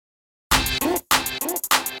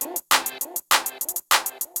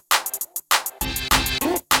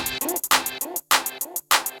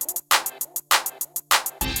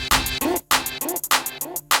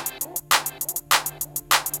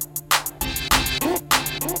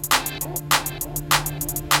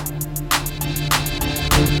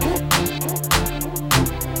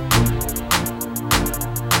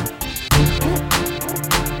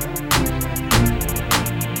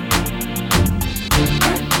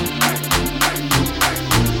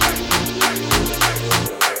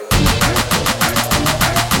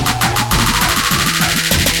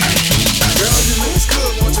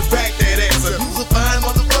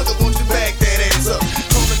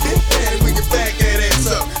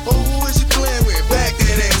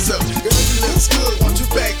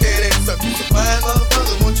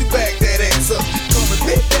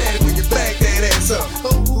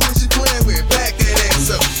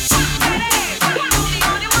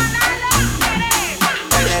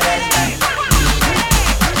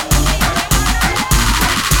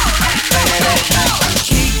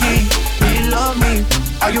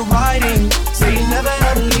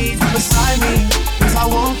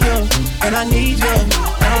and I need you, and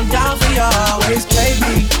I'm down for you always.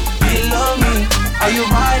 Baby, do you love me? Are you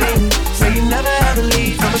riding? Say you never ever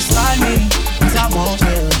leave from beside me, 'cause I want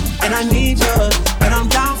you, and I need you, and I'm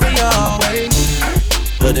down for you always.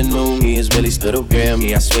 But the new me is really still the real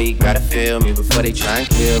me. I swear you gotta feel me before they try and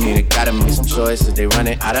kill me. They gotta make some choices, they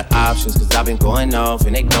running out of options. 'Cause I've been going off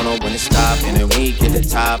and they don't know when to stop. And then when you get the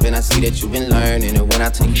top and I see that you've been learning. And when I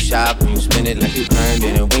take you shopping, you spend it like you earned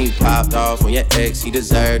it. And when you popped off on your ex, he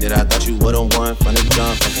deserved it. I thought you would've won from the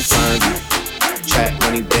jump, I confirmed you. Trap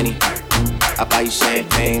money, Benny, I buy you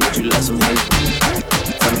champagne, but you love some Henny.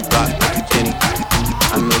 From the block, like you Jenny.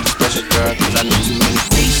 I know you special, girl, 'cause I know too many.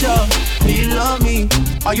 Nisha, do you love me?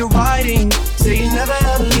 Are you riding? Say you never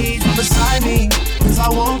ever leave from beside me, 'cause I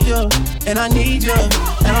want you, and I need you,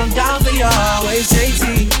 and I'm down for you always.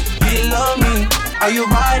 JT, do you love me? Are you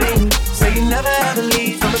riding? Say you never ever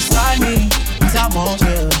leave from beside me, 'cause I want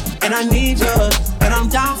you, and I need you, and I'm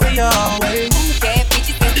down for you always. Bad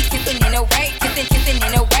bitches think we kissing in a way, kissing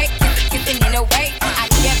in a way, kissing in a way. I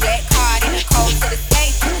need that black card in the cold to the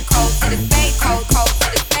state, cold to the state, cold to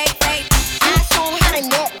the state. I show 'em how to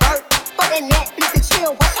network, for that Netflix and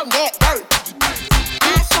chill. What's your net worth?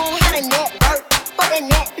 I show 'em how to network, for that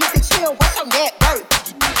Netflix and chill. What's your net worth?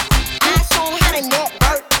 I show 'em how to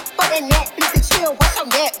network, for that Netflix and chill. What's your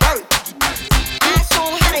net worth? I show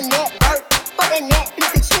 'em how to network, for that Netflix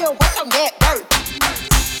and chill. What's your net worth?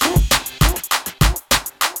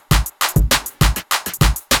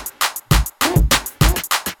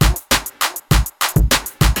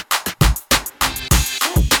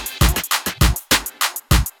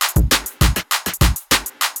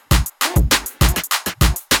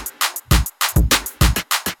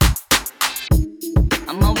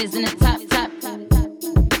 I'm always in the top.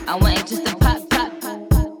 I want just a pop.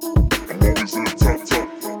 I'm always in the top.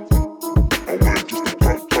 I want just a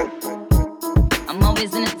pop. I'm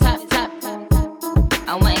always in the top.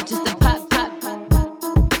 I want just a pop.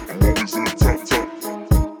 I'm always in the top.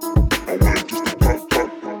 I want just a pop.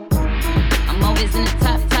 I'm always in the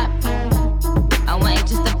top. I want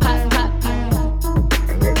just a pop. I'm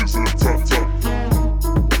always in the top. I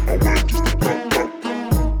want just a pop.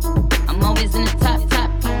 I'm always in the top.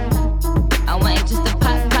 I want just a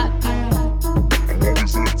pop. I'm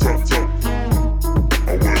always in the top.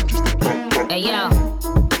 I want just a pop. Hey yo,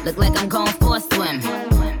 look like I'm going for a swim.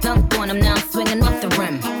 Dunked on him, now I'm swinging off the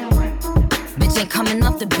rim. Bitch ain't coming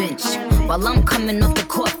off the bench, while I'm coming off the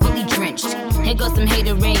court fully drenched. Here goes some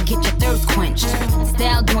haterade, get your thirst quenched.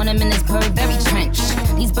 Style doing him in this bird very trench.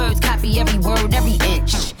 These birds copy every word, every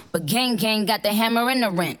inch. But gang got the hammer and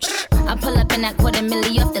the wrench. I pull up in that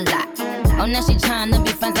 $250,000 off the lot. Oh, now she tryna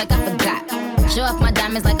be friends like I forgot. Show off my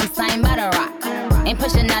diamonds like I'm signed by the rock. Ain't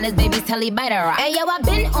pushing out his baby's telly by the rock. Hey yo, I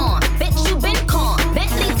been on, bitch you been con.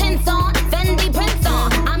 Bentley tints on, Fendi prints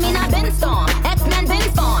on. I mean I been storm, X-Men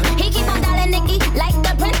been fawn. He keep on dialing Nicki like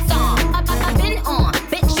the Prince song. I been on,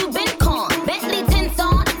 bitch you been con. Bentley tints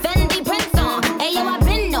on, Fendi prints on. Hey yo, I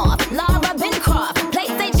been off, Laura been Croft. Play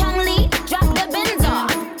say Chung Lee, drop the Benz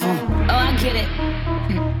off. Oh I get it.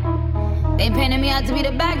 They painted me out to be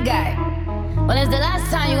the bad guy. Well, it's the last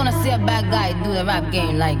time you're gonna see a bad guy do the rap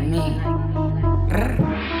game like me.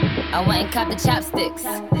 I went and caught the chopsticks,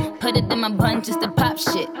 put it in my bun just to pop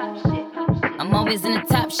shit. I'm always in the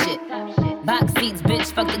top shit. Box seats,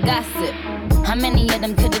 bitch, fuck the gossip. How many of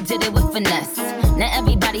them could've did it with finesse? Now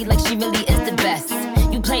everybody like she really is the best.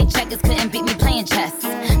 You played checkers, couldn't beat me playing chess.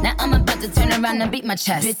 Now I'm about to turn around and beat my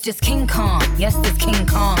chest. Bitch is King Kong, yes this King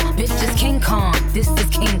Kong. Bitch is King Kong, this is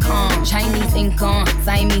King Kong. Chinese ink on,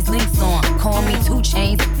 Siamese links on. Call me 2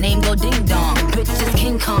 Chainz, name go ding dong. Bitch is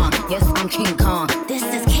King Kong, yes I'm King Kong. This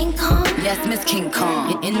is King Kong, yes Miss King Kong.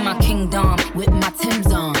 You're in my kingdom with my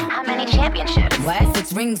Timbs on. How many championships? What?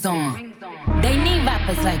 6 rings on. They need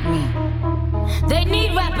rappers like me. They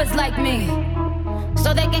need rappers like me,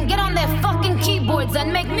 so they can get on their fucking keyboards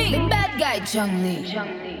and make me the bad guy, Chung Lee.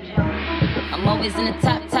 I'm always in the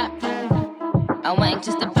top. I want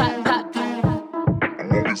just a pop.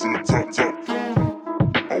 I'm always in the top.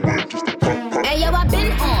 I want just a pop. Hey yo, I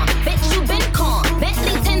been on, bitch you been con.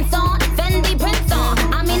 Bentley tints on, Fendi prints on.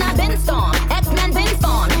 I mean I been storm, X-Men been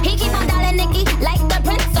fawn. He keep on dialing Nicki like the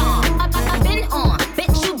Prince song. I been on,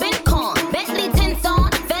 bitch you been con. Bentley tints on,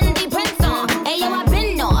 Fendi prints on. Hey yo, I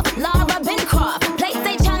been off, Laura been Croft. Play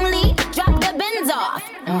say Chung Lee, drop the Benz off.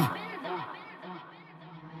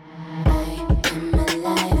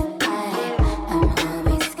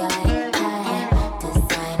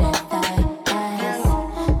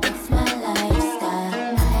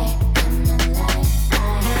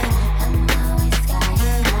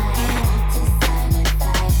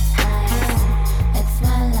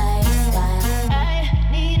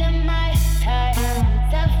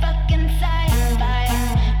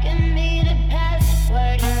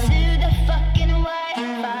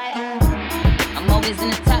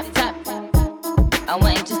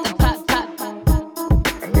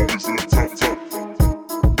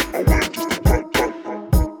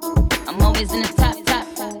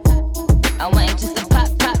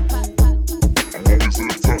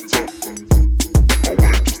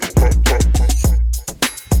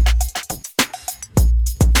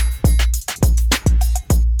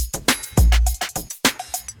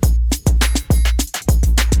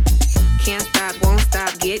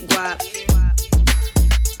 get guap.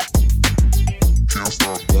 Can't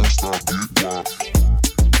stop, won't stop, get guap.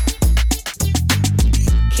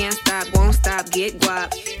 Can't stop, won't stop, get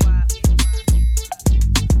guap.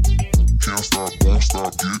 Can't stop, won't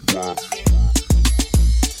stop, get guap.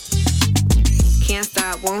 Can't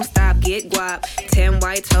stop, won't stop, get guap. 10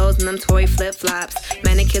 white toes and them toy flip-flops.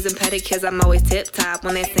 Manicures and pedicures, I'm always tip-top.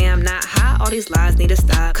 When they say I'm not hot, all these lies need to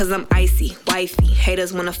stop. Cause I'm icy, wifey,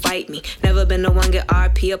 haters wanna fight me. Never been the one get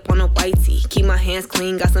RP up on a whitey. Keep my hands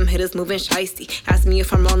clean, got some hitters moving shiesty. Ask me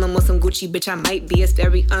if I'm rolling with some Gucci, bitch, I might be. It's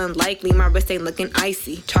very unlikely, my wrist ain't looking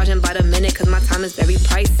icy. Charging by the minute cause my time is very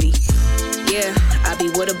pricey. Yeah, I be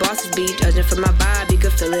where the bosses be. Judging from my vibe, you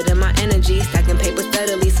can feel it in my energy. Stacking paper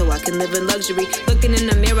steadily so I can live in luxury. Looking in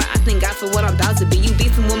the mirror, I thank God for what I'm about to be. You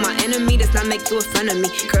beefing with my enemy, does not make you a friend of me.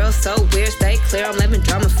 Girl, so weird, stay clear, I'm living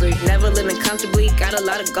drama free. Never living comfortably, got a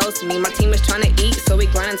lot of goals to me. My team is trying to eat, so we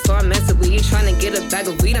grinding so I'm mentally. You trying to get a bag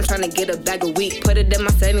of weed, I'm trying to get a bag of wheat. Put it in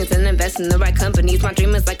my savings and invest in the right companies. My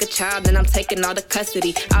dream is like a child, and I'm taking all the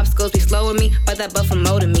custody. Obstacles be slowing me, but that buffer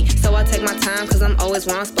molding me. So I take my time, cause I'm always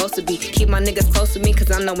where I'm supposed to be. Keep my niggas close to me, cause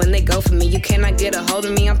I know when they go for me. You cannot get a hold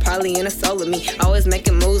of me, I'm probably in a soul of me. Always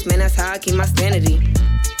making moves, man, that's how I keep my sanity.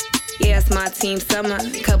 Yeah, it's my team summer.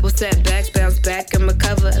 Couple setbacks, bounce back and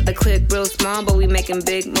recover. The clip real small, but we making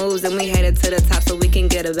big moves. And we headed to the top so we can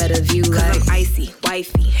get a better view. Cause I'm icy,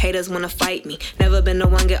 wifey, haters wanna fight me. Never been the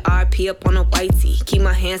one get RP up on a whitey. Keep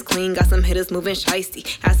my hands clean, got some hitters moving shiesty.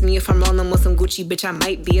 Ask me if I'm rolling with some Gucci, bitch, I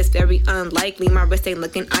might be. It's very unlikely, my wrist ain't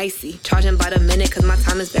looking icy. Charging by the minute cause my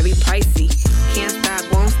time is very pricey. Can't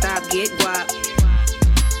stop, won't stop, get guap.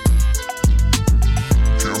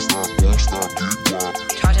 Can't stop, won't stop, get guap.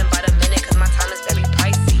 Charging by the minute cause my time is very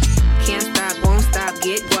pricey. Can't stop, won't stop,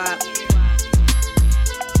 get guap.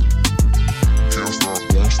 Can't stop,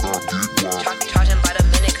 won't stop, get guap. Charging by the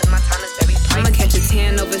minute cause my time is very pricey. I'ma catch a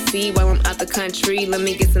tan overseas while I'm out the country. Let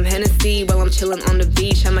me get some Hennessy while I'm chilling on the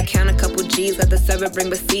beach. I'ma count a couple G's, let the server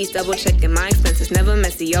bring receipts. Double checking my expenses, never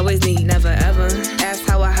messy, always neat, never ever. Ask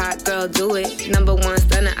how a hot girl do it. Number one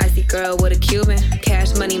stunner, icy girl with a Cuban.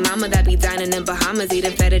 Cash money mama that be dining in Bahamas.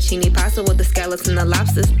 Eating fettuccine pasta with the scallops and the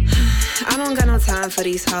lobsters. I don't got no time for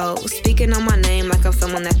these hoes. Speaking on my name like I'm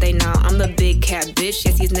someone that they know. I'm the big cat bitch,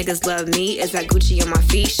 yes these niggas love me. Is that Gucci on my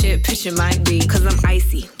feet? Shit, bitch it might be. Cause I'm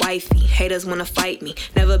icy, wifey, haters wanna fight me.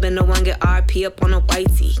 Never been the one get RP up on a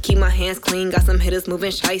whitey. Keep my hands clean, got some hitters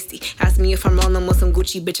moving shiesty. Ask me if I'm rolling with some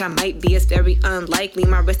Gucci, bitch I might be. It's very unlikely,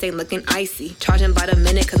 my wrist ain't looking icy. Charging by the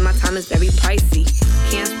minute cause my time is very pricey.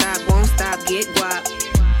 Can't stop, won't stop, get guap.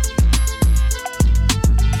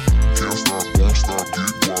 Can't stop, won't stop,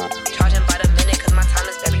 get guap. Charging by the minute cause my time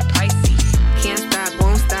is very pricey. Can't stop,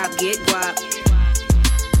 won't stop, get guap.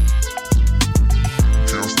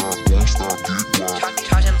 Can't stop, won't stop, get guap.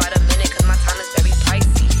 Charging by the minute cause my time is very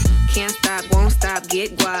pricey. Can't stop, won't stop,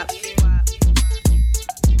 get guap.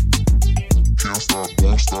 Can't stop,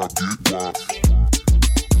 won't stop, get guap.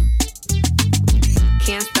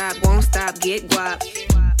 Can't stop, won't stop, get guap.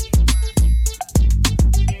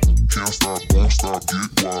 Can't stop, won't stop, get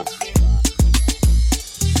guap.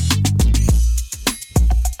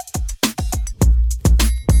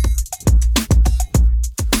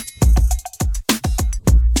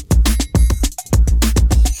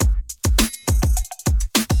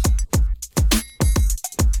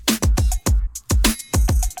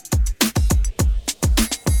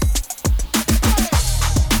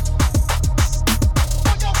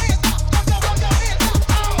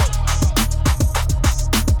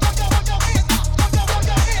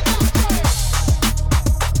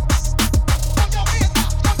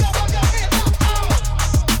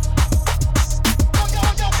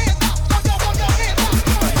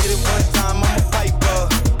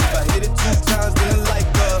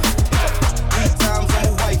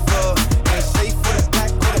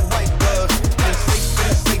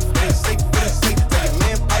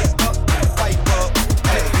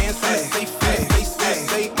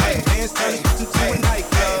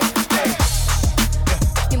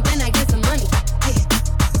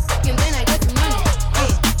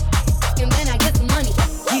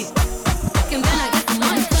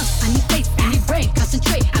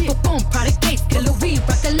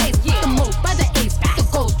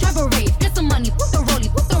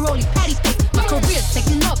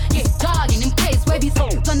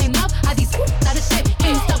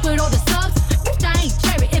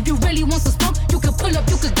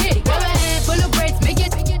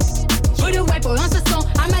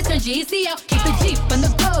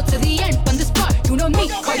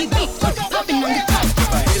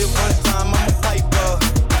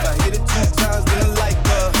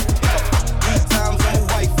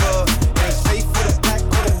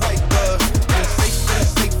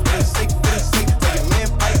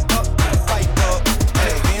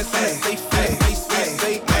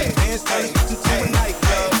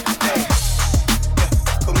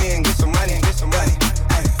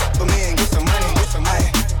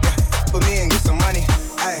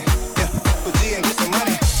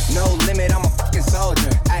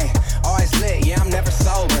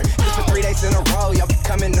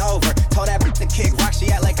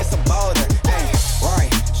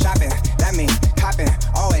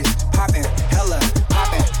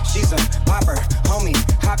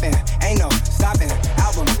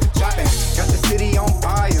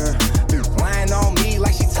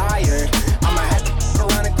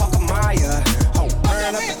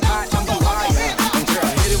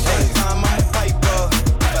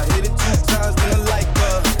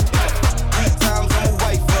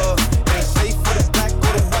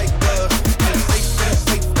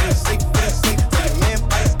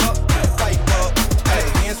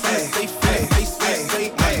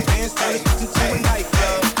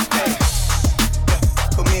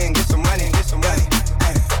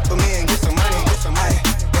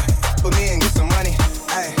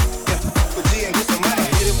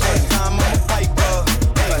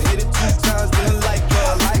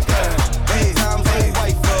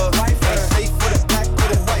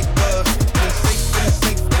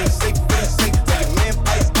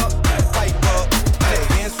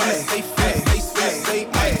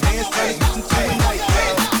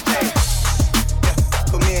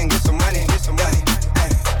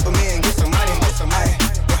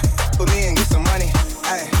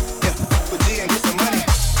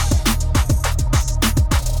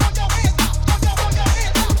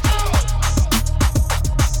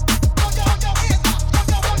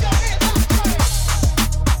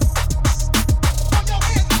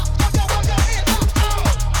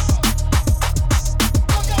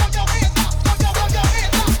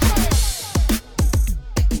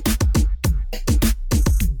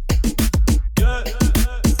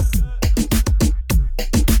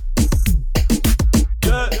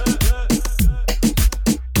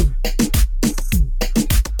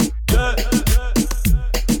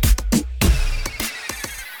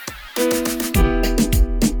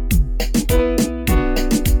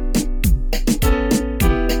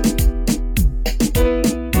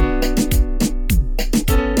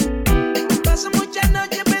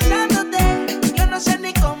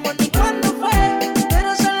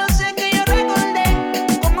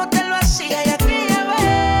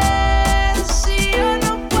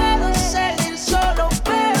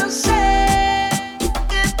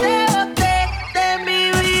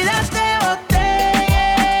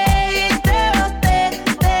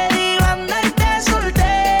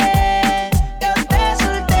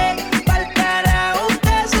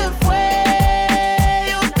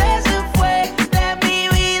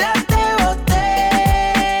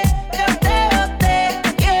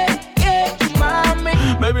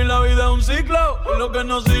 baby, la vida es un ciclo. Y lo que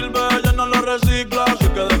no sirve, ella no lo recicla. Así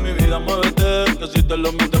que de mi vida muévete, que si te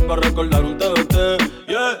lo metes para recordar un TBT.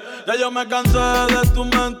 Yeah, ya yo me cansé de tu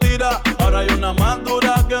mentira. Ahora hay una más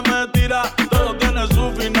dura que me tira. Todo tiene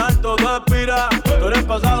su final, todo expira. Tú eres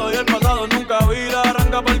pasado y el pasado nunca vira.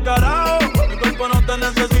 Arranca pa'l carajo, mi cuerpo no te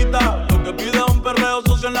necesita. Lo que pide es un perreo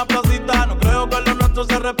sucio en la placita. No creo que lo nuestro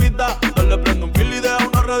se repita. Yo le prendo un fil y deja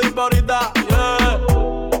uno ready pa' ahorita. Yeah.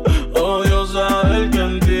 Odio saber que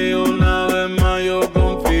en ti una vez más yo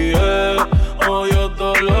confié. Odio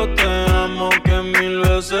todo lo te amo que mil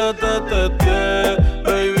veces te testé.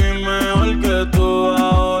 Baby, mejor que tú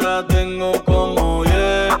ahora tengo como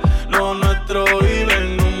lo nuestro vive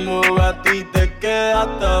en un Bugatti, te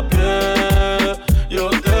quedaste a pie. Yo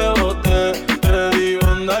te boté, te di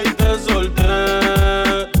banda y te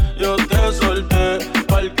solté. Yo te solté,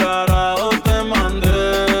 pa'l carajo te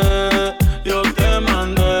mandé. Yo te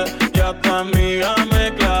mandé y a tu amiga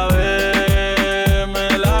me clavé.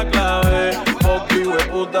 Me la clavé, poqui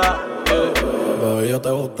hueputa. Bebé, yo te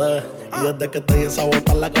boté. Y desde que te di esa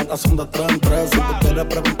bota, la gata son de 3 en 3. Si tú quieres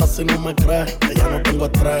preguntar si no me crees, que ya no tengo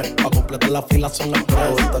estrés. Pa' completar la fila son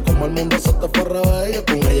express. Viste como el mundo se te fue al revés. Yo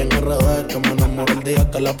con ella en RD, que me enamoré el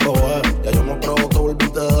día que la probé. Ya yo no creo que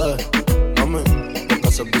volviste de mami, porque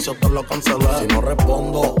el servicio te lo cancelé. Si no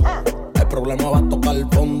respondo, el problema va a tocar el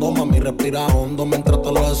fondo. Mami, respira hondo mientras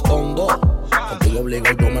te lo escondo. Contigo obligo,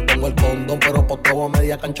 yo me pongo el condón. Pero por todo a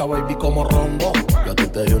media cancha, baby, como Rondo. Yo a ti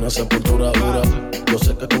te di una sepultura dura. Yo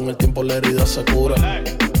sé que con el tiempo la herida se cura.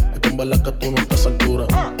 Es que en verdad que tú no estás a altura.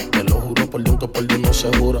 Te lo juro por Dios que por Dios no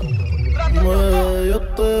se jura. Yo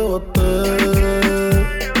te boté.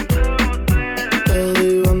 Te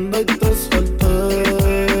di banda y te solté.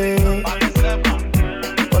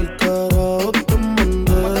 Pa'l carajo te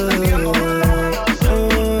mandé.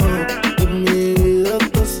 De mi vida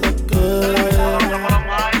te saqué.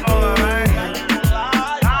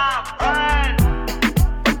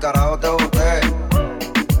 Pa'l carajo te boté.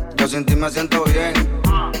 Yo sin ti me siento bien.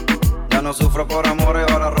 Ya no sufro por amores,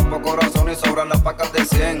 ahora rompo corazón y sobran las pacas de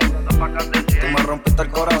 100. Tú me rompiste el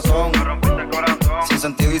corazón, sin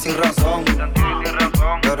sentido y sin razón.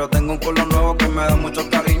 Pero tengo un culo nuevo que me da mucho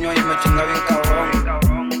cariño y me chinga bien cabrón.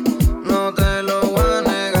 No te lo voy a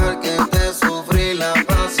negar que te sufrí, la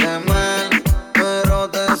pasé mal, pero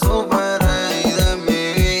te superé y de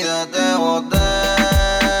mi vida te boté.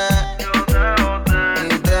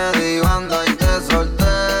 Y te di banda y te solté.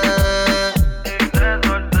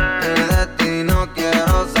 Y de ti no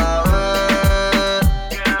quiero saber.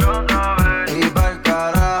 Y pa'l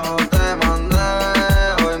carajo te mandé.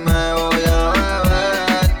 Hoy me voy a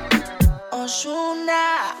beber. Ozuna,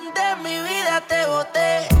 de mi vida te boté.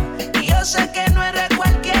 Y yo sé que no eres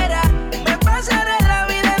cualquiera. Me pasaré la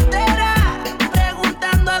vida entera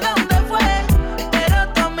preguntando a dónde fue, pero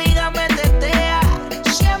tu amiga me tetea.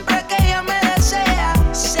 Siempre que ella me desea,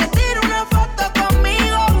 se tira una foto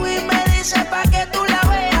conmigo y me dice pa' que tú la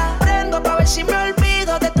veas. Prendo pa' ver si me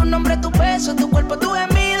olvido de tu nombre, tu beso, tu cuerpo, tu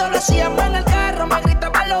gemido. Lo hacíamos en el carro, me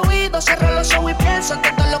gritaba al oído. Cierro los ojos y pienso en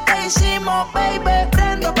todo lo que hicimos, baby.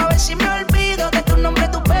 Prendo pa' ver si me olvido de tu nombre,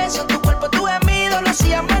 tu beso, tu cuerpo, tu gemido. Lo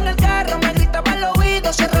hacíamos en el carro, me gritaba al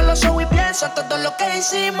oído. Cierro los ojos y pienso en todo lo que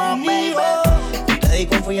hicimos, baby. Te di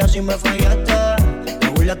confianza y me fallaste. Te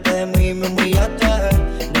burlaste de mí y me humillaste.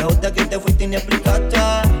 Lejos de aquí te fuiste y ni explicaste.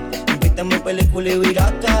 Viste mi película y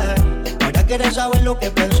viraste. Ahora quieres saber lo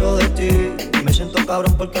que pienso de ti. Me siento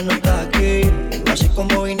cabrón porque no estás aquí. Así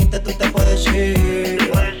como viniste tú te puedes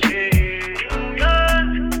ir.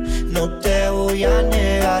 No te voy a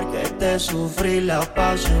negar que te sufrí, la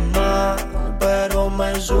pasé mal, pero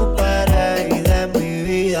me superé y de mi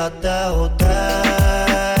vida te boté.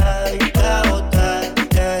 Y te boté,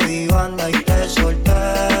 te di banda y te solté.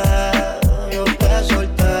 Yo te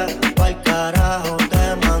solté, pa'l carajo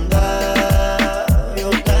te mandé. Yo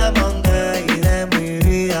te mandé y de mi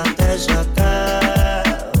vida te saqué.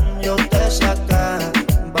 Yo te saqué,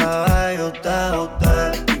 bebé, yo te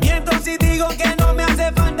boté. Miento si digo que no me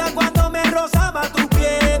hace falta cuando me rozaba tu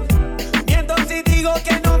piel. Miento si digo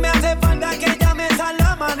que no me hace falta que llames al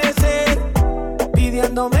amanecer,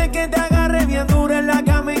 pidiéndome que te agarre bien duro en la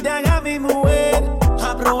cama y te haga mi mujer.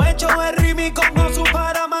 Aprovecho el ritmo con Gozu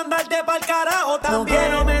para mandarte pa'l carajo también. No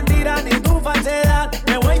quiero mentiras ni tu falsedad.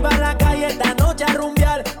 Me voy pa' la calle esta noche a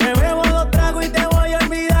rumbear. Me bebo 2 tragos y te voy a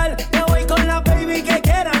olvidar. Me voy con la baby que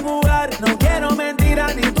quieran jugar. No quiero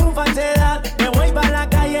mentiras ni tu falsedad. Me voy pa' la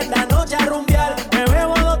calle esta noche a rumbear. Me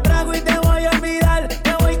bebo 2 tragos y te voy a olvidar.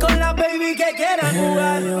 Me voy con la baby que quieran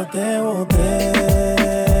jugar. Yo te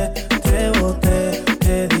boté,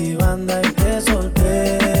 te di banda y te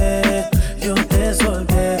solté. Yo te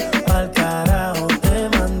solté, pa'l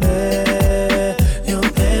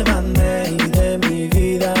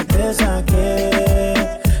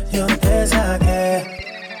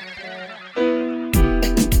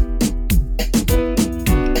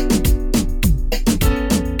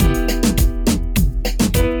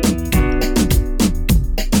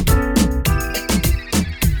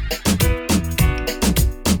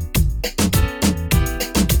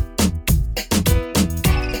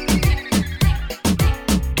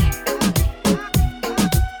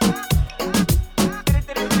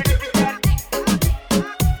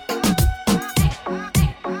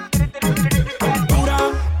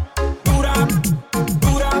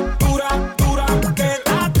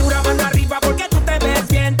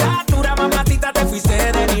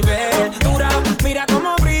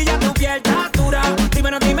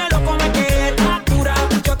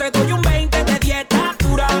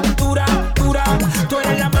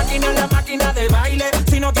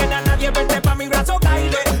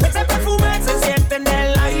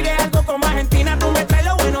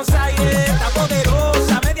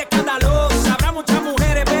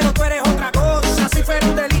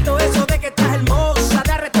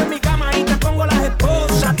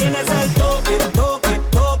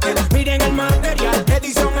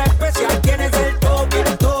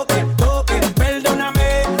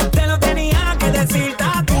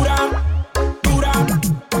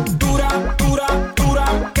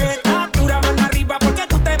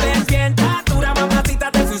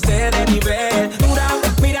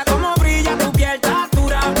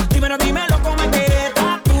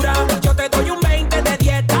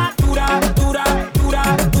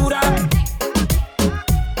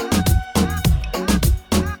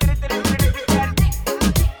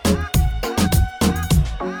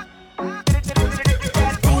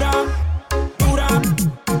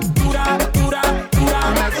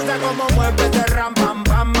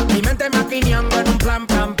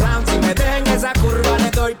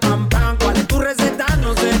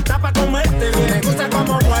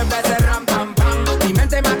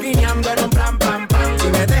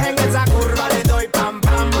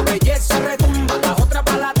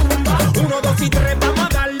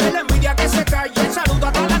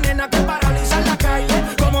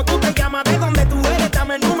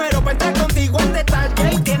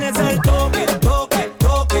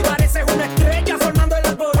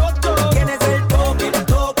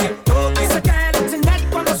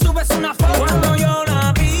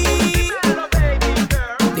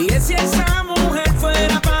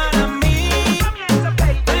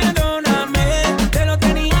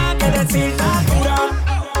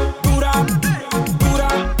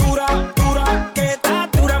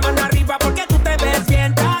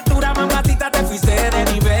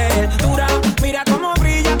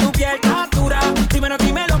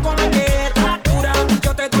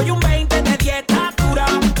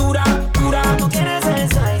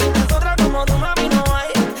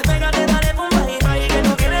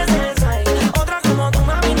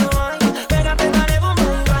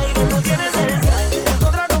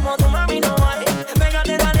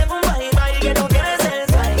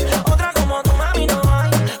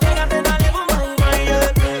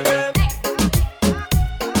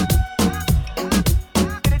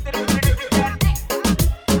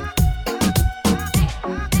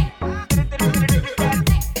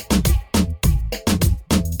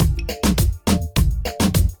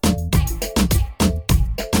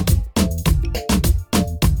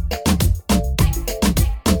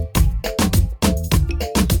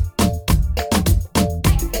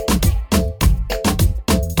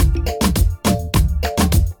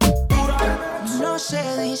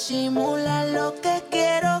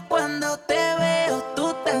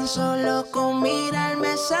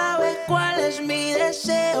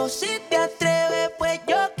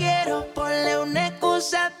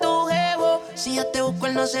Si yo te busco,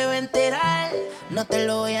 él no se va a enterar. No te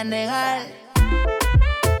lo voy a negar.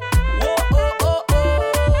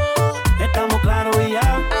 Estamos claros y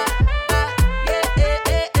ya.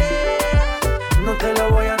 No te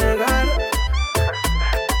lo voy a negar.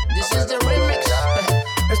 This is the remix.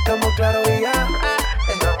 Estamos claros y ya.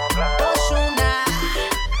 Ozuna.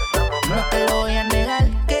 No te lo voy a negar.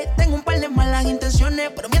 Que tengo un par de malas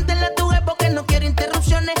intenciones, pero miéntele a tu jefe porque no quiero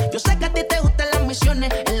interrupciones. Yo sé que a ti te gustan las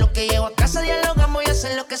misiones. En lo que llego a casa dialogamos y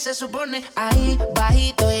hacer lo que se supone. Ahí,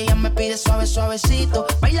 bajito, ella me pide suave, suavecito.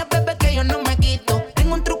 Baila, bebé, que yo no me quito.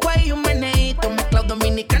 Tengo un truco ahí y un meneíto. Mezclado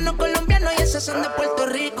dominicano, colombiano y ese son de Puerto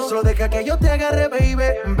Rico. Solo deja que yo te agarre, baby.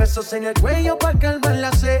 Besos en el cuello pa' calmar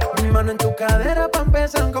la sed. Mi mano en tu cadera pa'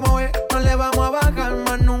 empezar como es. No le vamos a bajar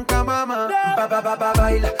más nunca, mamá.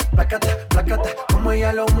 Baila, placata, placata. Como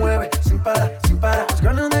ella lo mueve, sin parar, sin parar. Las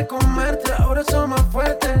ganas de comerte, ahora son más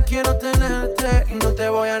fuertes. Quiero tenerte y no te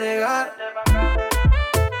voy a negar.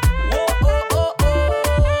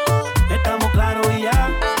 Estamos claros y ya.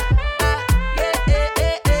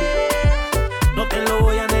 No te lo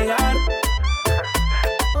voy a negar.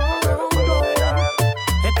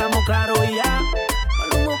 Estamos claros y ya.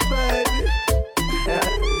 Maluma, baby.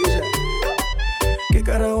 Dice, ¿qué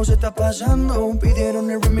carajo se está pasando? Pidieron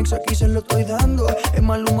el remix, aquí se lo estoy dando. Es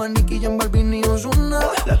Maluma, Nicky, Jan Balvin y Ozuna.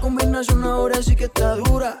 La combinación ahora sí que está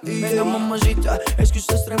dura. Y venga, mamacita, es que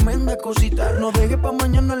usted es tremenda cosita. No deje pa'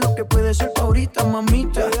 mañana lo que puede ser pa' ahorita,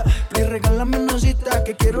 mamita. Please, regálame una cita,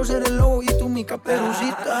 que quiero ser el lobo y tú mi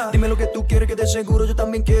caperucita. Dime lo que tú quieres, que de seguro yo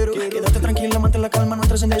también quiero. Quédate tranquila, mantén la calma, no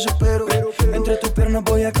entres en desespero. Entre tus piernas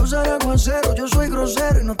voy a causar aguacero. Yo soy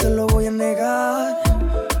grosero y no te lo voy a negar.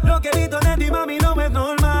 Lo que he visto de ti, mami, no es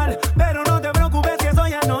normal. Pero no te preocupes que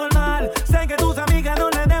soy anormal. Sé que tus amigas no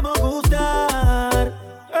les debo gustar.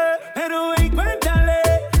 Pero hey, cuéntale,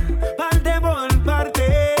 parte por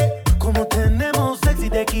parte. Como tenemos sexy,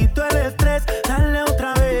 te quito el estrés. Dale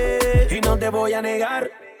otra vez y no te voy a negar.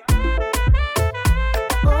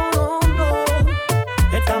 Oh, no.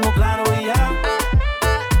 Estamos claros y ya.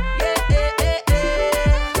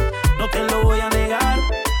 No te lo voy a negar.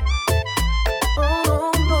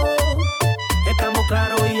 Oh, no. Estamos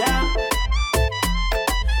claros y ya.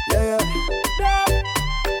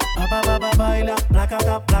 Baila,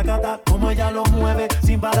 placata, placata, como ella lo mueve,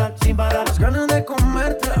 sin parar, sin parar. Las ganas de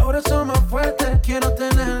comerte ahora son más fuertes. Quiero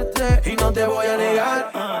tenerte y no te voy a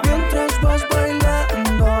negar. Mientras vas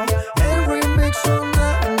bailando, el remix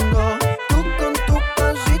sonando, tú con tu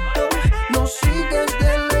pasito nos sigues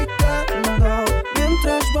deleitando.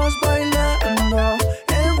 Mientras vas bailando,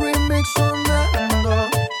 el remix sonando,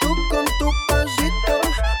 tú con tu pasito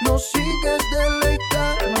nos sigues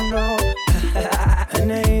deleitando.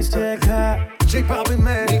 J Balvin,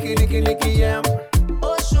 man, Nicky Jam.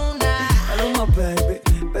 Ozuna. Maluma, baby,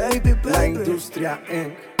 baby, baby. La Industria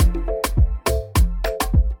Inc.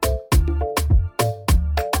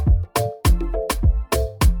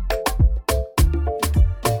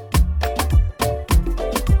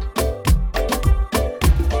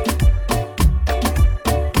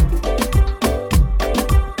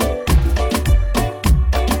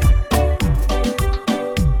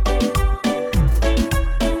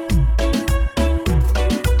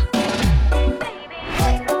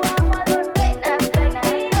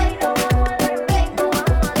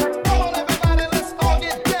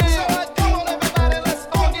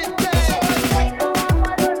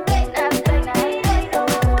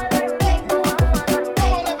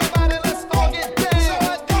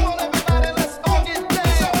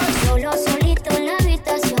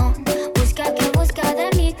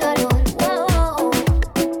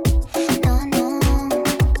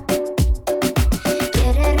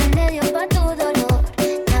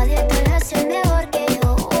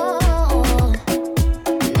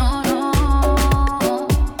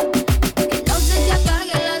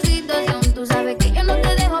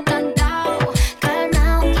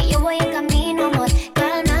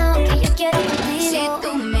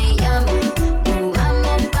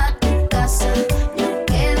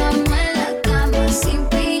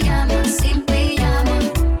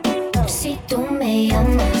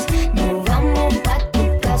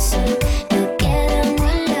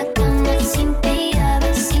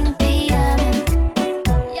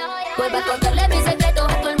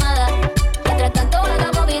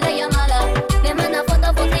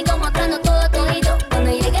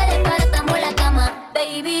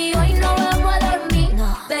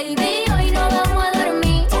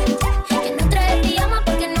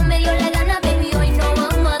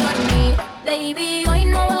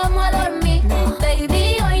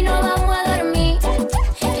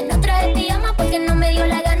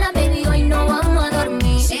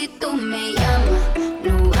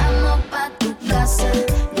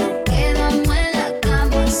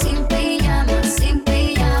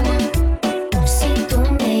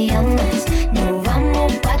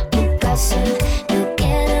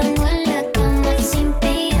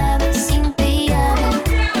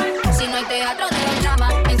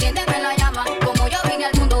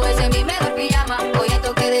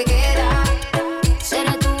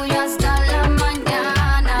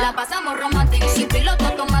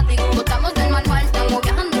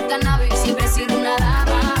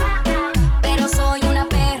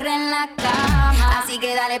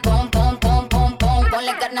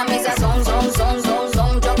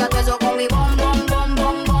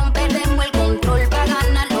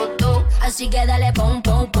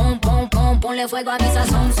 Métele fuego a mi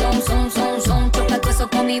sazón, son. Choca el queso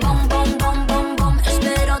con mi bom, bom, bom, bom, bom.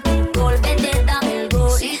 Espero tu gol, vete, dame el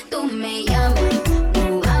gol. Si tú me llamas,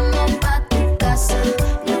 nos vamos pa' tu casa.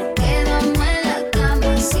 Nos quedamos en la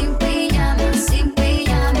cama, sin pijama, sin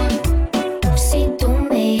pijama. Si tú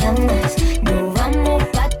me llamas, nos vamos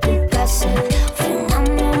pa' tu casa.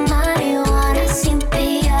 Fumamos marihuana, sin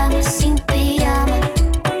pijama, sin pijama.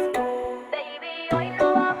 Baby, hoy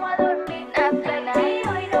no vamos a dormir, baby,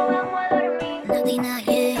 hoy no vamos a dormir. Nadina,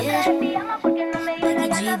 yeah. Te llamo porque no me llega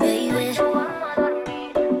nada, baby. No vamos a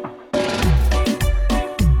dormir.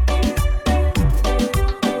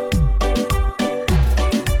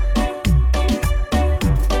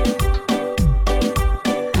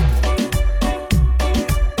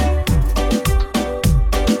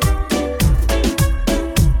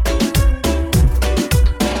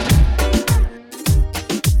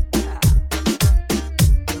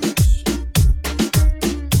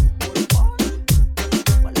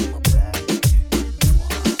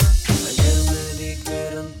 Ayer me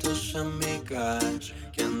dijeron tus amigas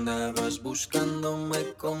que andabas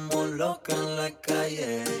buscándome como loca en la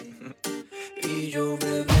calle. Y yo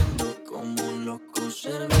bebiendo como un loco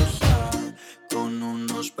cerveza, con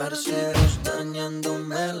unos parceros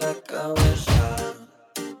dañándome la cabeza.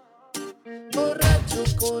 Borracho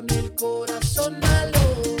con el corazón malo,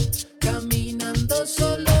 caminando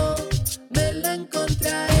solo, me la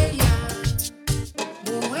encontré a ella.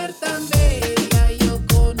 Mujer tan bella, yo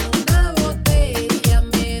con una botella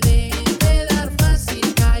me dejé de dar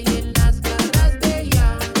fácil, caí en las garras de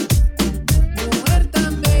ella. Mujer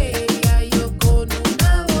tan bella, yo con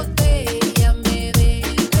una botella me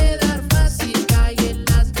dejé de dar fácil, caí en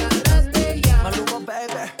las garras de ella. Maluma,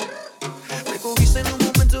 baby, me cogiste en un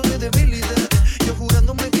momento de debilidad, yo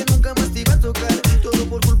jurándome que nunca más te iba a tocar. Todo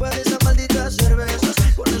por culpa de esas malditas cervezas,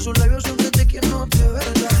 con esos labios enfrente que no te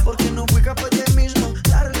verás. Porque no fui capaz de mismo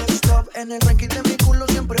darle stop. En el ranking de mi culo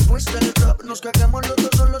siempre fuiste el top. Nos cagamos los dos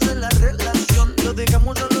solos en la relación, lo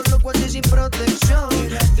dejamos a los locos así sin protección.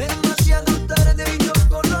 Era demasiado tarde y yo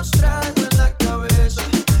con los tragos en la cabeza.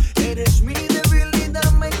 Eres mi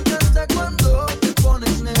debilidad, me encanta cuando te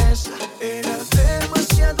pones nesa. Era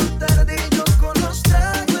demasiado tarde y yo con los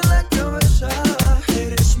tragos en la cabeza.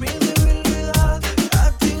 Eres mi debilidad,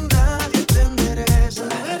 a ti nadie te endereza.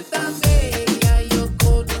 Mujer tan bella, yo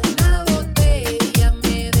con una botella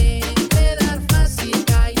me dejé de dar fácil,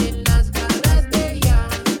 caí en las garras de ella.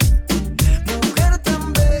 Mujer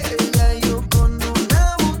tan bella, yo con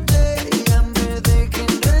una botella me dejé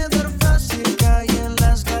enredar fácil, caí en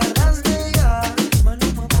las garras de ella.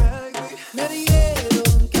 Maluma, baby. Me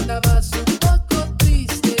dijeron que andabas un poco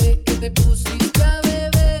triste, que te pusiste a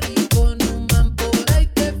beber y con un man por ahí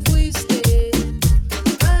te fuiste.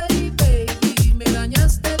 Ay, baby, me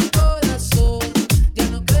dañaste el corazón, ya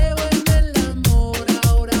no creo en el amor,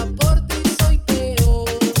 ahora por ti soy peor.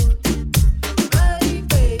 Ay,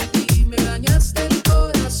 baby, me dañaste el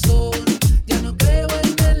corazón, ya no creo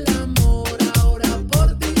en el amor, ahora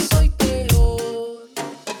por ti soy peor.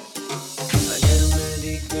 Ayer me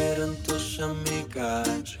dijeron tus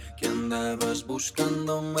amigas que andabas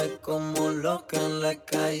buscándome como loca en la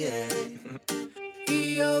calle.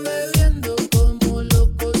 Y yo bebiendo como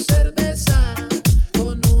loco cerveza,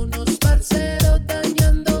 con unos parceros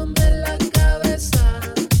dañándome la cabeza.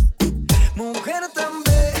 Mujer tan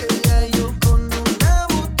bella, yo con una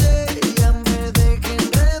botella me dejé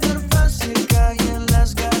enredar fácil, caí en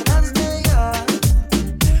las garras de ella.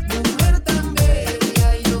 Mujer tan bella,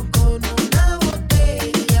 yo con una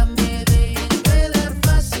botella me dejé enredar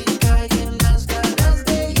fácil, caí en las garras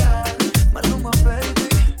de ella. Maluma, baby.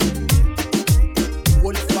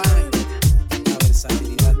 Wolfine, la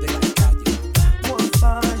versatilidad de la calle.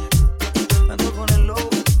 Wolfine, ando con el lobo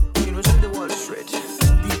y no es el de Wall Street.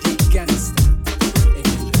 DJ Gangsta, en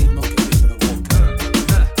el ritmo que te provoca.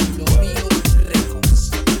 Lo mío records.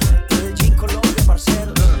 Medellín, Colombia,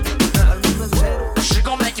 parceros. Al mundo entero. She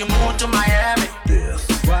gon' make you move to Miami.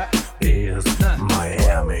 What is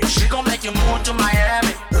Miami? She gon' make you move to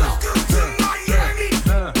Miami.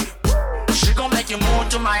 She gon' make you move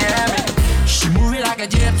to Miami. She move it like a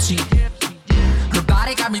gypsy. Her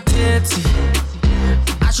body got me tipsy.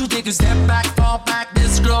 I should take a step back, fall back.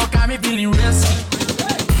 This girl got me feeling risky.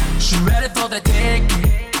 She ready for the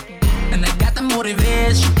taking, and I got the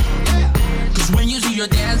motivation. Cause when you see your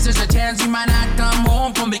dance, there's a chance you might not come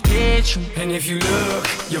home from vacation. And if you look,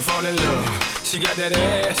 you'll fall in love. She got that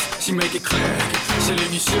ass, she make it clap. She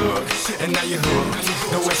leave you shook, and now you hooked.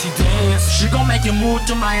 The way she dance, She gon' make you move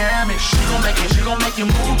to Miami. She gon' make you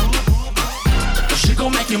move. She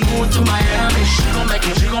gon' make you move to Miami. She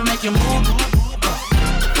gon' make you move.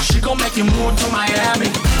 She gon' make you move to Miami.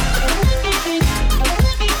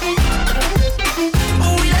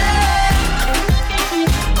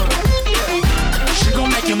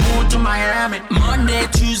 to Miami. Monday,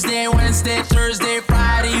 Tuesday, Wednesday, Thursday,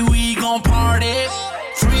 Friday, we gon' party.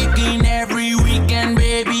 Freaking every weekend,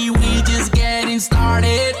 baby, we just getting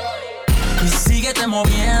started. Y síguete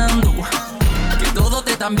moviendo, que todos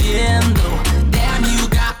te están viendo. Damn, you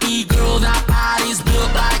got me, girl, that body's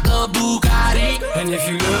built like a Bugatti. And if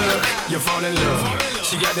you look, you'll fall in love.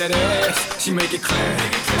 She got that ass, she make it clap.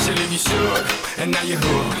 She leave you shook, and now you're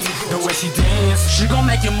hooked. The way she dance, she gon'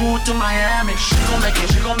 make you move to Miami. She gon' make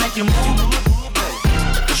you move.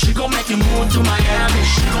 She gon' make you move to Miami.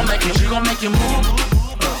 She gon' make you move.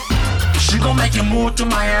 She gon' make you move to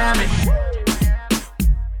Miami.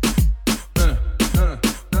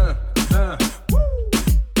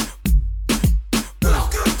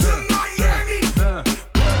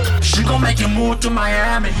 She gon' make you move to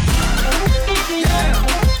Miami. Yeah.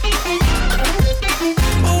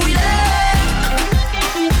 Oh yeah.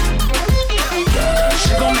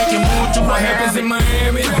 She gon' make you move to what Miami. happens in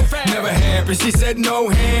Miami never happens. She said no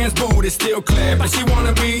hands, booty still clapping. She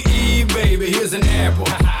wanna be Eve, baby, here's an apple.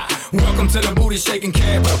 Welcome to the booty shaking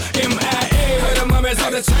capital. MIA, where the mummies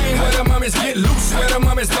on the chain, where the mummies get loose, where the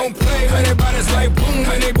mummies don't play, where their bodies like boom,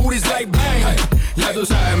 and their booties like bang. Ya tú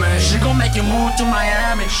sabes, man. She gon' make you move to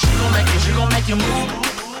Miami. She gon' make you move.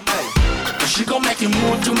 She gon' make you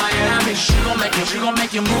move to Miami. She gon'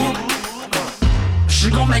 make you move. She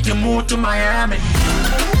gon' make you move to Miami.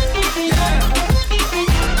 Yeah.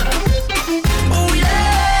 Oh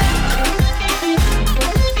yeah.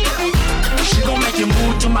 She gon' make you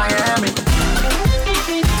move to Miami.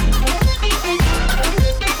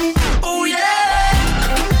 Oh yeah.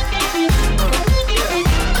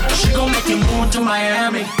 She gon' make you move to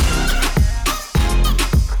Miami.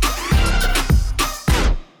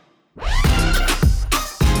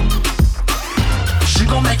 She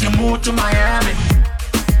gon' make you move to Miami.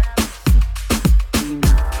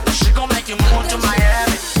 She gon' make you move to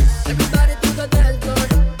Miami. Everybody to the dance floor.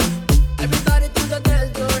 Everybody to the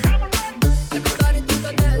dance floor. Everybody to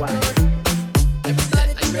the dance floor.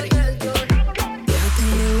 Everybody to the dance floor. Déjate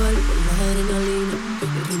llevar por la adrenalina, el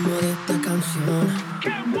ritmo de esta canción.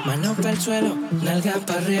 Manos para el suelo, nalgas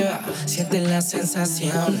para arriba, siente la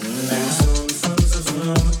sensación.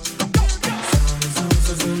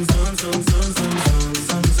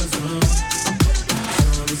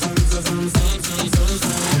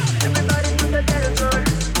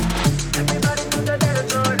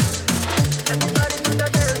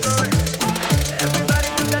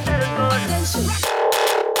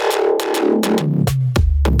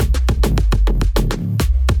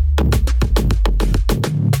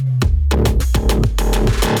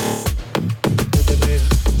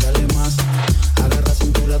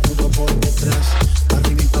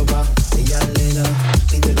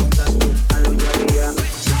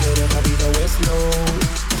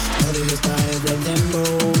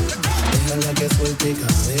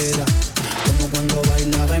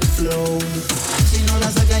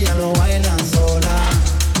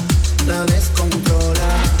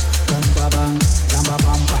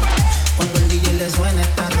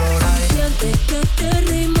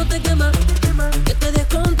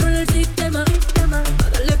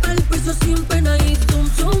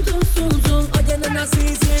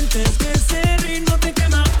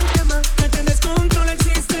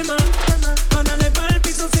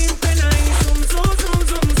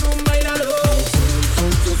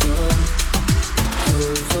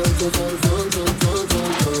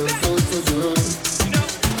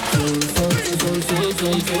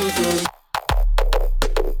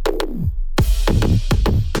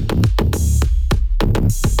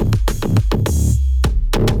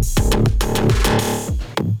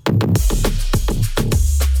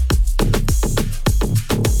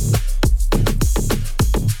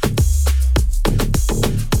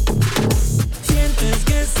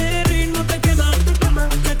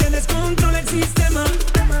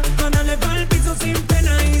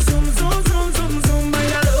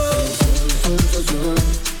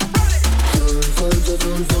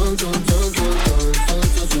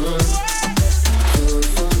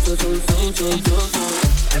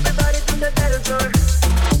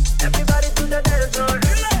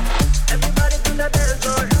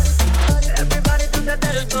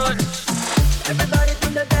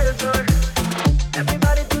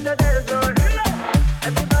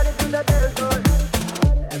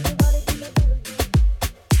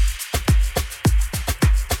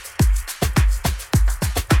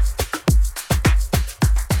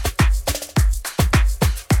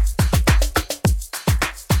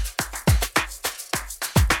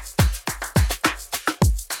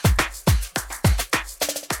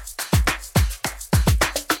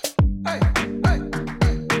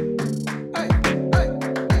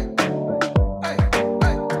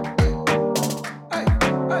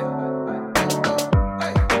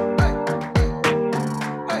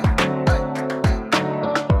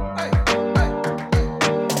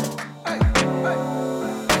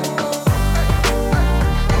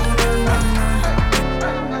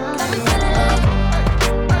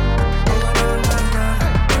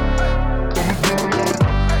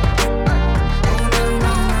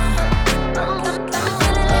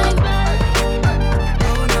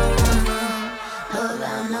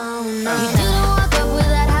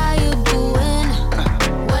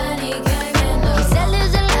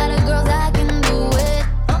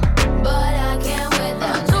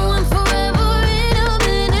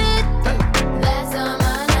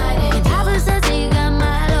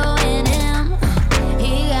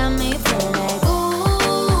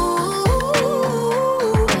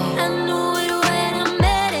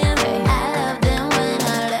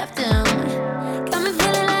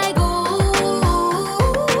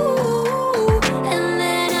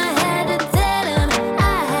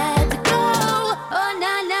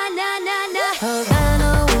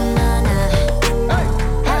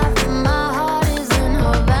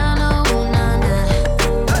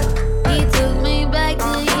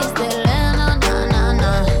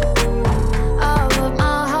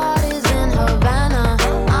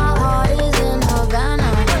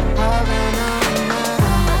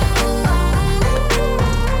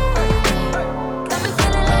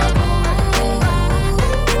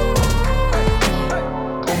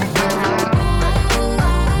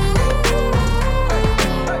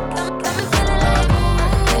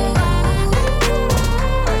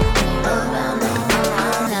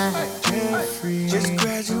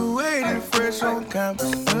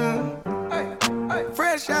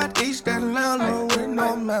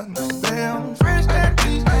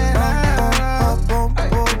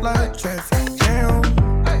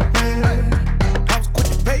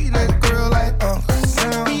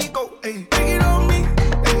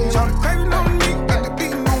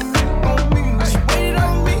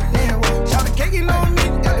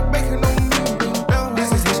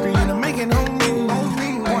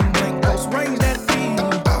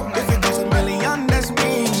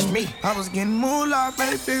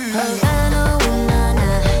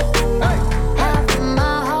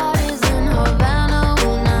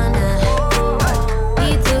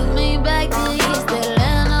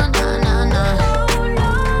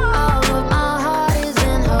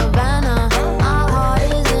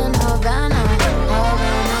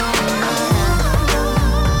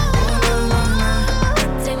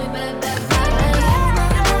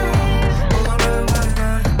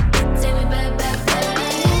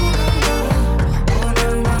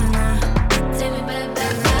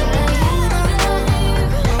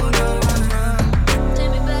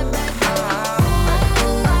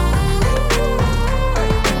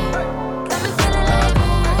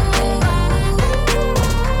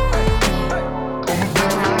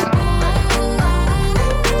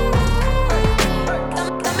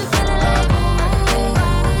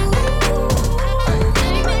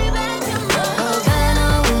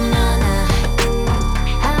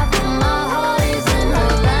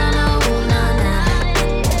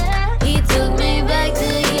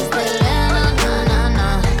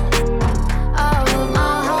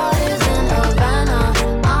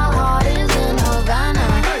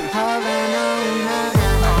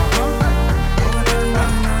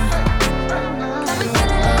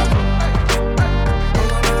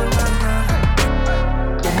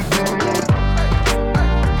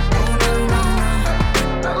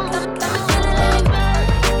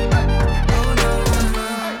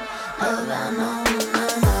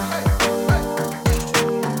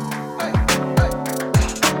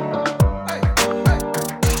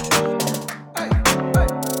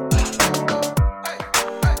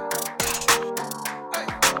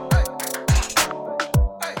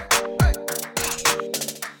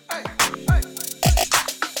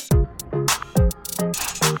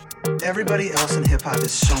 Everybody else in hip-hop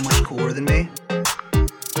is so much cooler than me.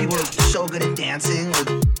 People are so good at dancing, or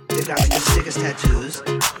they've got like the sickest tattoos.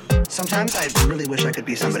 Sometimes I really wish I could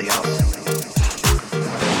be somebody else.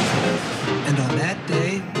 And on that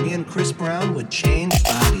day, me and Chris Brown would change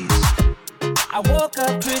bodies. I woke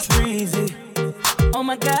up Chris Breezy. Oh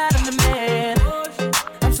my God, I'm the man.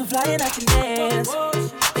 I'm so fly and I can dance.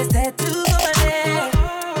 There's tattoos on my neck.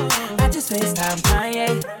 I just FaceTime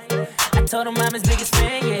Kanye. I told him I'm his biggest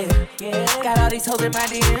fan, yeah. Got all these hoes in my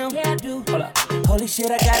DM. Yeah, I do. Hold up. Holy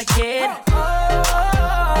shit, I got a kid.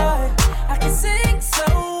 Oh, I can sing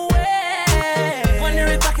so well. Wonder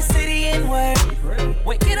if I can say the N-word.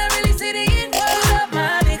 Wait, can I really say the N-word? What up,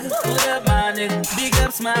 my nigga? What up, my nigga? Big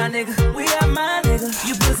ups, my nigga. We are my nigga.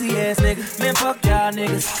 You pussy ass nigga. Man, fuck y'all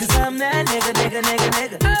niggas. Cause I'm that nigga.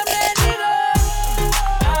 I'm that nigga.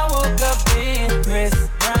 I woke up in Chris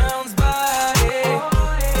Brown's body.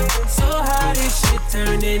 So how this shit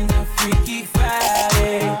turned into Freaky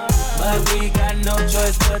Friday. But we got no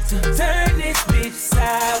choice but to turn this bitch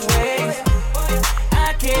sideways.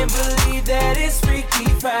 I can't believe that it's Freaky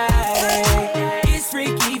Friday. It's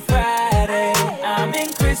Freaky Friday. I'm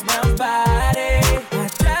in Chris Brown's body. I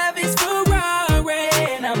drive his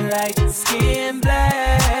Ferrari. light skin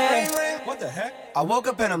black. What the heck? I woke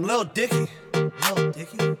up and I'm Lil Dicky. Lil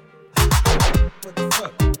Dicky? What the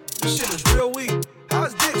fuck? This shit is real weak. How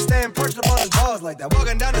is Dick staying perched up on his balls like that?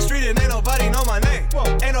 Walking down the street and ain't nobody know my name. Whoa.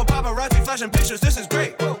 Ain't no paparazzi flashing pictures, this is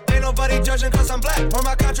great. Whoa. Ain't nobody judging cause I'm black or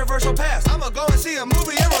my controversial past. I'ma go and see a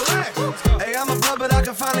movie and relax. Hey, I'm a blood but I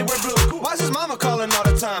can finally wear blue. Why's his mama calling all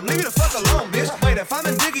the time? Leave me the fuck alone, bitch. Wait, if I'm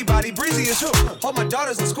in Diggy body, Breezy is who? Hope my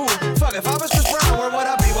daughter's in school. Fuck, if I was Chris Brown, where would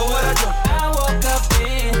I be? What would I do? I woke up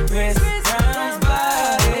in Chris Brown's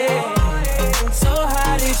body. So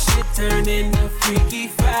how this shit turned into Freaky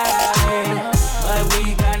Friday. But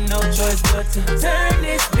we got no choice but to turn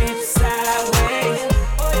this bitch sideways.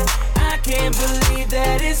 I can't believe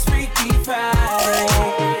that it's Freaky Friday.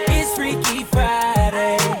 It's Freaky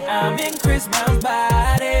Friday. I'm in Chris Brown's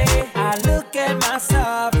body. I look at my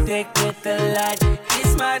soft dick with the light.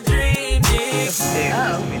 It's my dream dick.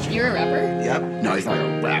 Oh, you're a rapper? Yep. No, he's not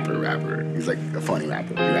a rapper. He's like a funny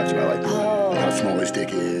rapper. He raps about like how small his dick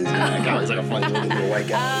is. And he's like a funny little white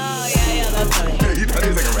guy. Oh, yeah, that's funny. You thought he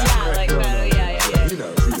was like a rapper? Yeah, like, yeah. He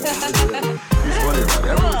knows. He's funny about it.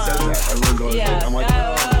 Everyone says that. Everyone's always like, I'm like,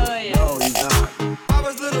 no, he's not. I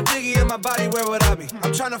was Little Diggy in my body, where would I be?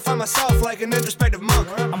 I'm trying to find myself like an introspective monk.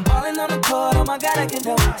 I'm balling on the court, oh my god, I can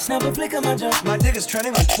do it. Snap a flick of my jump. My dick is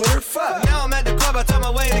trending on Twitter, fuck. Now I'm at the club, I tell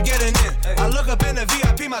my way to getting in. I look up in the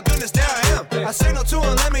VIP, my goodness, there I am. I signal to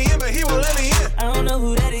him, let me in, but he won't let me in. I don't know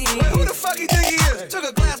who that is. Wait, who the fuck you think he is? Took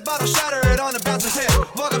a glass bottle, shatter it on the bouncer's head.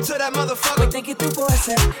 Walk up to that motherfucker. Wait, think it through for a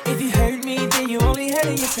sec. If you hurt me, then you only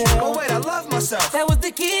hurting yourself. Oh wait, I love myself. That was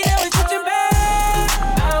the key, now it's such a bad.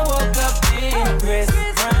 I woke up in Chris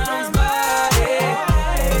Brown's body.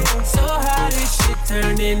 So how this shit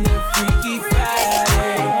turned into Freaky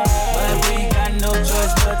Friday. But we got no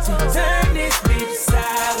choice but to turn this bitch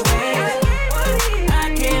sideways.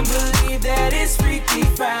 I can't believe that it's Freaky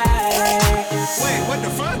Friday. Wait, what the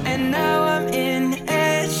fuck? And now I'm in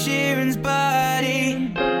Ed Sheeran's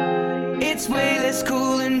body. It's way less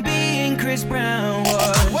cool than being Chris Brown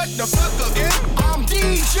was. What the fuck again? I'm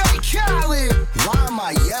DJ Khaled. Why am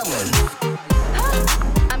I yelling?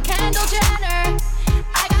 I'm Kendall Jenner.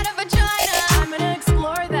 I got a vagina. I'm gonna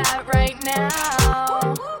explore that right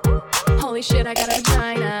now. Holy shit, I got a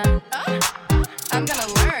vagina. I'm gonna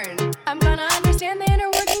learn. I'm gonna understand the inner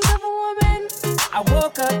workings of a woman. I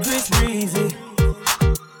woke up Chris Breezy.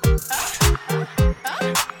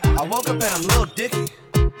 I woke up and I'm Lil Dicky.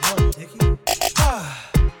 Lil Dicky?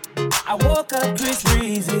 I woke up Chris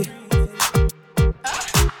Breezy.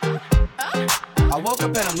 I woke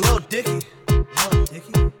up and I'm Lil Dicky. Lil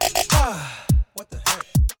Dicky? What the heck?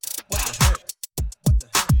 What the heck? What the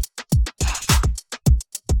heck?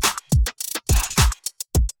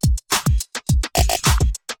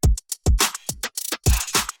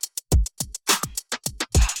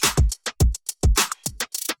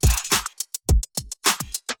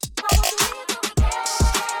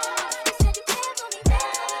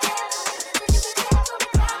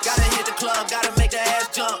 Gotta hit the club, gotta make that ass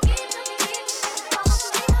jump.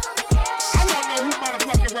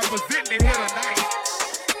 Representing here tonight.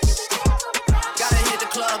 Gotta hit the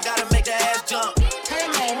club, gotta make that ass jump.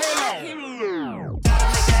 Hold on. Gotta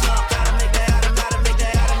make that jump, gotta make that, gotta make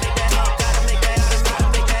that, gotta make that jump, gotta make that, gotta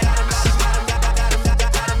make that, gotta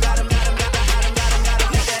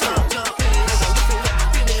make that jump.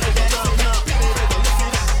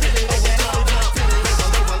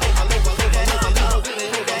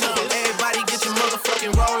 Everybody get your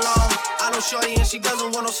motherfucking roll on. I know shorty and she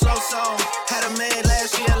doesn't want no slow song. Had a man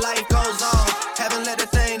last year, life goes on. Haven't let the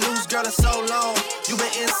thing loose, girl, in so long. You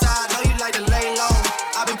been inside, know you like to lay low.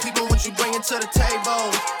 I've been peeping what you bringing to the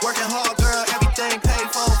table. Working hard, girl, everything paid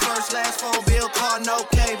for. First, last phone bill, card, no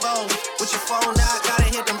cable. With your phone out, gotta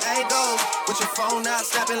hit them angles. With your phone out,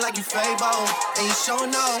 snapping like you Fable. And you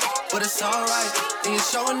showing off, but it's alright. And you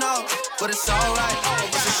showing off, but it's alright.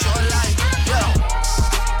 It's a short life, yeah.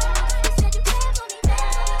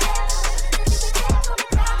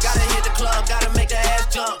 Gotta hit the club, gotta make that ass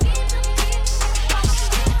jump.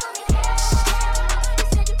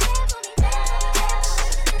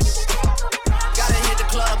 Gotta hit the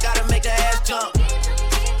club, gotta make that ass jump.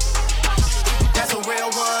 That's a real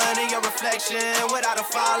one in your reflection. Without a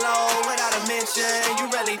follow, without a mention. You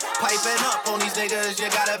really piping up on these niggas. You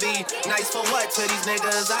gotta be nice for what to these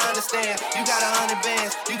niggas? I understand. You got 100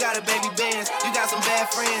 bands, you got a baby Benz, you got some bad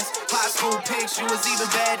friends. High school pics, you was even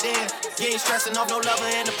bad then. You ain't stressing off no lover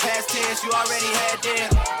in the past tense. You already had them.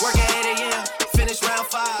 Working 8 a.m., finish round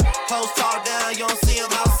 5. Hoes talk down, you don't see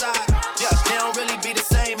them outside. Yeah, they don't really be the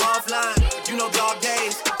same offline. You know dog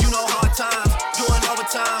days, you know hard times. Doing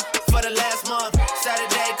overtime for the last month.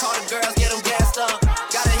 Saturday, call the girls, get them gassed up.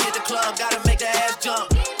 Gotta hit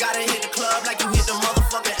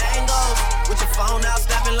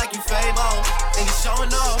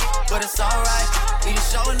but it's alright. We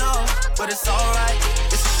just showing off, but it's alright.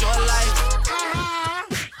 It's a short life.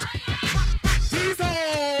 These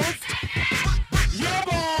hoes, your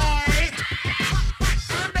boy,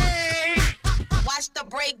 me. Watch the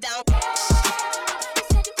breakdown.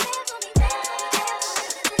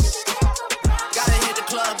 Gotta hit the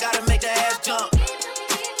club, gotta make that ass jump.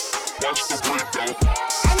 Watch the breakdown.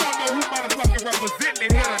 I wanna know who motherfucking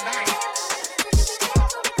representing here tonight.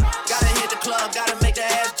 Gotta hit the club, gotta make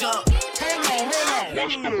that ass jump. Hold on.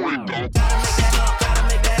 Watch the breakdown. Gotta make that jump, gotta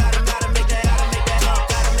make that jump, gotta make that jump,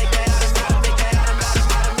 gotta make that jump, gotta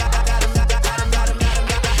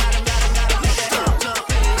make that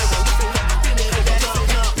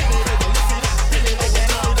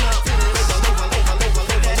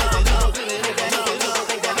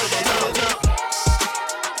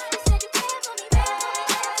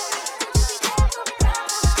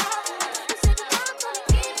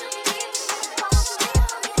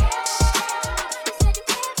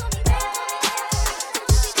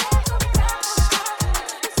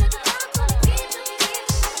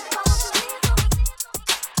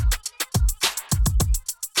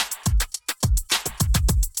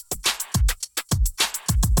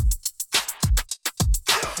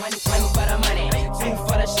One for the money, two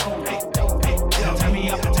for the show. Turn me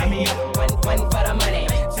up. One for the money,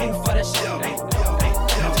 two for the show.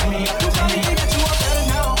 Turn me up. You tell me that you are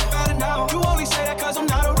better now. You only say that 'cause I'm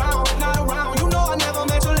not around. You know I never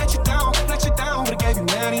meant to let you down. Would've gave you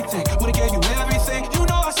anything, would've gave you everything. You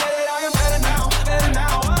know I said that I am better now.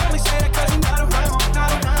 I only say that 'cause you're not around.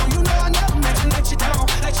 You know I never meant to let you down.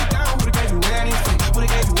 Would've gave you anything, would've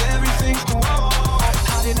gave you everything. Whoa.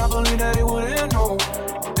 I did not believe that it would end, no.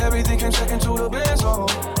 Everything came second to the best, oh.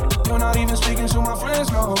 You're not even speaking to my friends,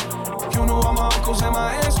 no. You know all my uncles and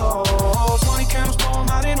my aunts, oh. 20 candles, blow them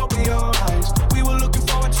out and open your eyes. We were looking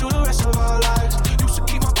forward to the rest of our lives. Used to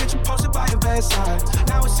keep my picture posted by your bedside.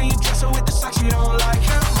 Now I see you dress her with the socks you don't like.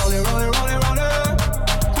 Rolling.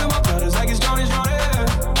 With my brothers like it's Johnny.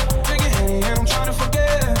 Drinking Henny and I'm trying to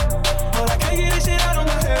forget. But I can't get this shit out of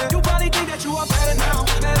my head. You probably think that you are better now.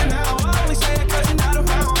 I only say that 'cause you're not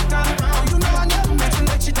around. You know I never meant to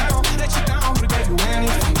let you down. Would've gave you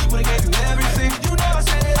anything, would've gave you everything. You know I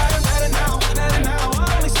said that I am better now. I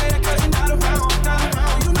only say that 'cause you're not around.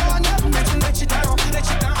 You know I never meant to let you down.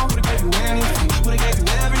 Would've gave you anything, would've gave you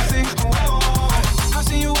everything. Oh, I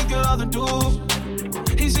seen you with your other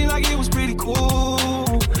dude. He seemed like he was pretty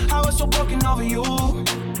cool. I was so broken over you.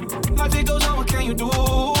 Life it goes on, what can you do?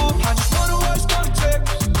 I just wonder what it's gonna take.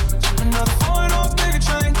 Another foreign or a bigger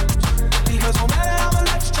change. Because no matter how my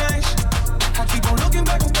life's changed, I keep on looking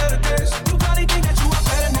back on better days. You probably think that you are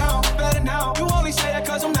better now. You only say that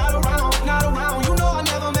 'cause I'm not around. You know I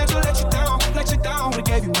never meant to let you down. Would've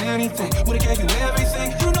gave you anything, would've gave you everything.